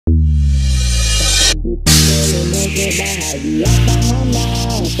Bahagia tangannya,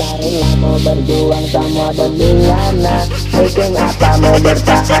 carilah mau berjuang sama demi anak. Bikin apa mau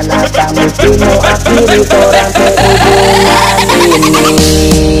bertahan apa mesti mau akhiri orang hubungan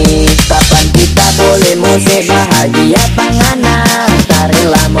ini. Kapan kita boleh musik bahagia panganan?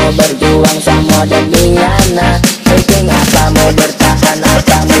 Carilah mau berjuang sama demi anak. Bikin apa mau bertahan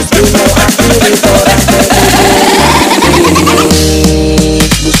apa mesti mau akhiri orang hubungan ini.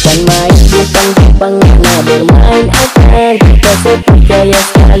 Bukan main, bukan pengena bermain akan. Kita sepercaya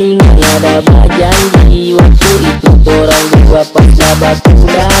sekali nggak ada janji. Waktu itu orang dua pas dapat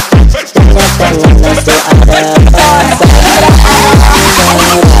dapat. Ternyata nggak ada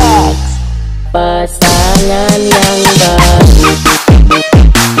pasangan yang baru.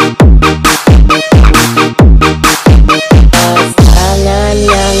 Pasangan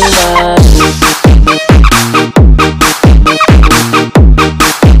yang baru.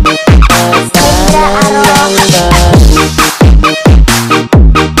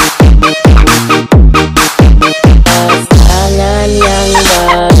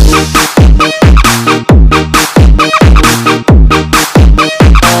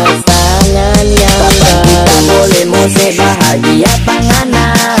 Bahagia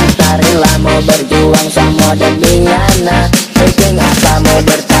panganan, carilah mau berjuang sama demi anak. Bikin apa mau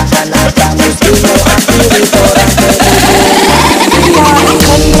bertahan apa mesti mau akhiri orang hubungan.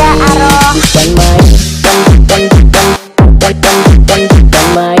 Hendra Aroh. Bukan main, bukan main,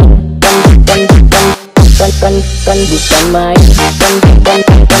 bukan main,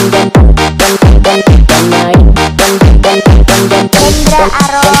 Hendra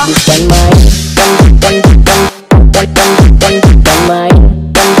Aroh. bukan main.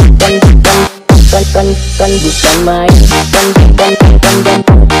 Bukan main,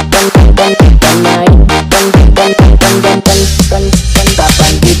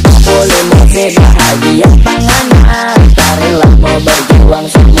 kapan kita boleh musik bahagia panganan? Carilah mau berjuang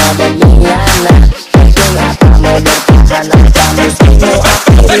sama demi anak. Bikin apa mau bertahan apa mesti mau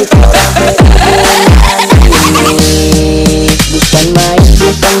akhiri orang hubungan ini. Bukan main,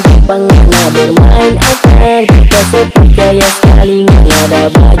 bukan pengena bermain akan. Kita sepercaya sekali nggak ada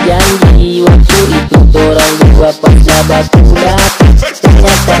janji. Waktu itu orang dua pas dapat dapat.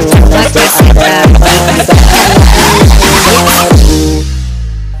 Ternyata nggak ada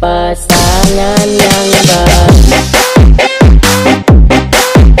pasangan yang baru.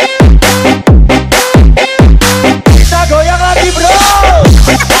 Kita goyang lagi bro.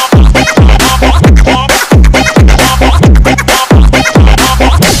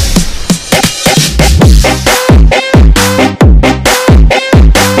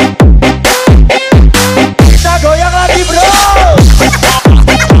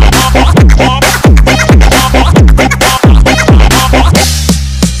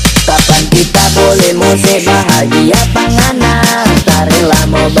 Musik bahagia panganan, carilah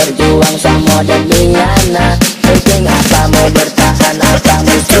mau berjuang sama demi anak. Bikin apa mau bertahan apa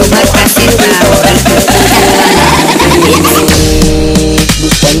mesti mau akhiri orang hubungan ini.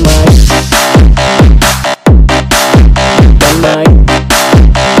 Bukan main, bukan main, bukan main,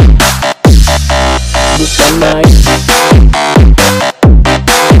 bukan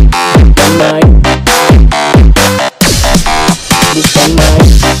main, bukan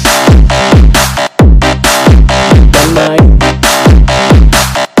main.